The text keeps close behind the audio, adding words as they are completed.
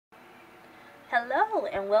Hello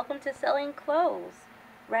and welcome to Selling Clothes.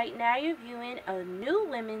 Right now you're viewing a new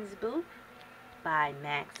women's boot by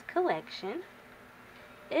Max Collection.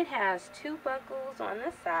 It has two buckles on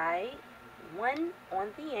the side, one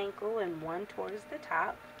on the ankle and one towards the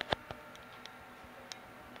top.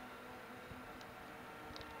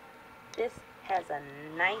 This has a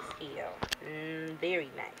nice heel, very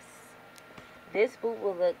nice. This boot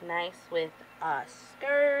will look nice with a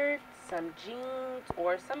skirt, some jeans,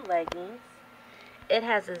 or some leggings. It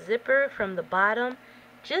has a zipper from the bottom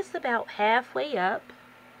just about halfway up.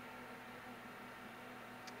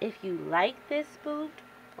 If you like this boot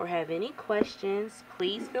or have any questions,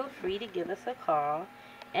 please feel free to give us a call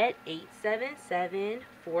at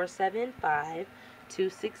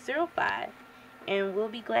 877-475-2605 and we'll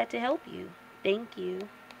be glad to help you. Thank you.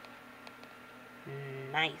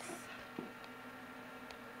 Nice.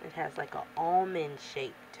 It has like an almond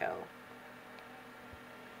shaped toe.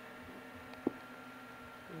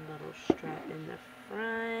 Little strap in the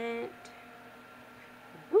front.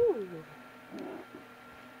 Woo!